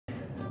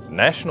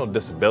National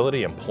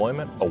Disability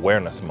Employment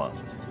Awareness Month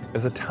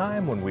is a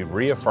time when we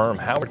reaffirm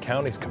Howard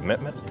County's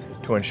commitment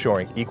to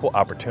ensuring equal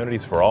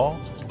opportunities for all,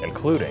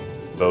 including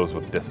those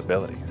with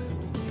disabilities.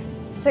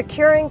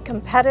 Securing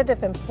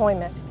competitive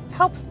employment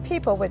helps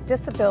people with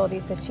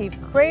disabilities achieve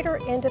greater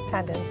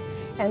independence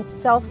and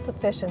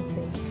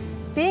self-sufficiency.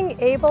 Being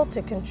able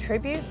to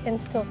contribute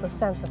instills a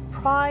sense of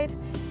pride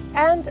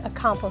and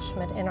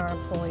accomplishment in our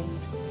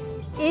employees.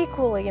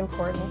 Equally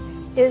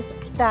important is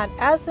that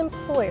as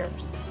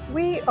employers,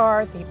 we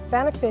are the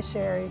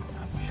beneficiaries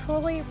of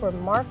truly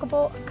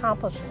remarkable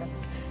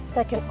accomplishments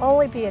that can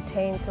only be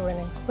attained through an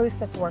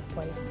inclusive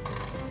workplace.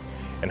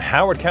 In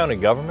Howard County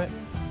government,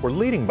 we're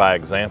leading by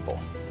example.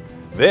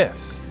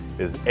 This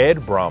is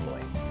Ed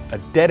Bromley, a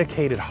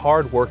dedicated,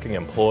 hard-working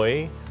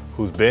employee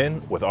who's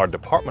been with our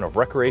Department of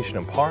Recreation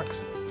and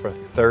Parks for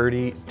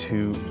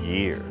 32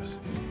 years.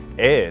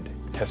 Ed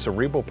has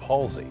cerebral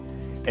palsy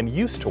and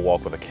used to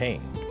walk with a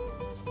cane.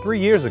 3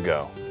 years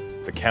ago,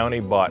 the county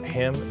bought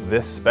him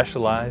this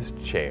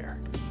specialized chair.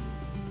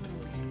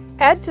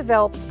 Ed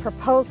develops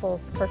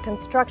proposals for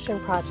construction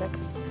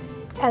projects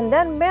and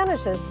then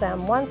manages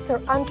them once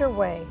they're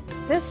underway.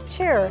 This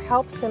chair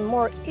helps him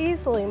more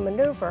easily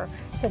maneuver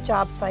the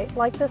job site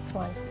like this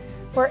one,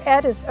 where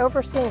Ed is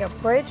overseeing a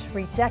bridge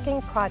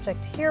redecking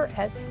project here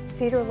at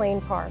Cedar Lane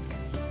Park.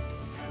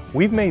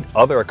 We've made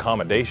other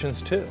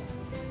accommodations too,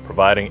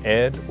 providing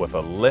Ed with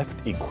a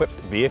lift-equipped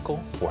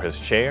vehicle for his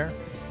chair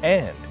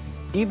and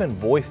even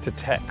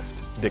voice-to-text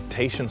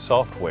dictation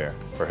software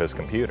for his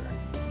computer.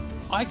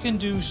 I can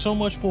do so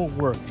much more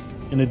work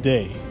in a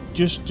day.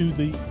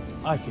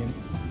 I can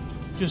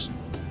just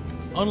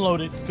unload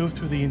it, go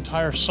through the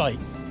entire site.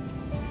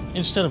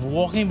 Instead of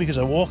walking, because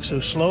I walk so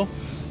slow,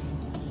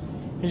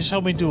 it just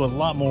helped me do a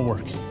lot more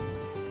work.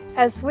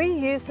 As we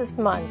use this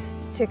month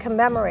to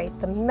commemorate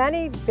the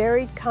many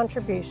varied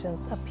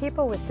contributions of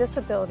people with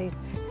disabilities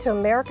to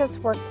America's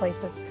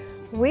workplaces,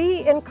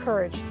 we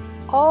encourage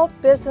all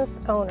business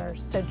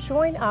owners to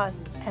join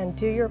us and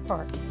do your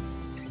part.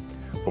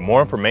 For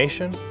more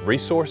information,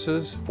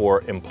 resources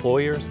for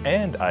employers,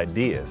 and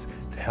ideas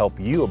to help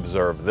you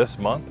observe this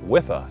month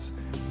with us,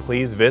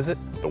 please visit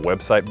the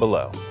website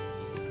below.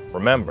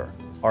 Remember,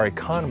 our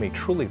economy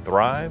truly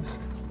thrives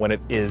when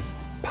it is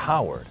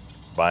powered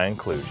by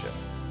inclusion.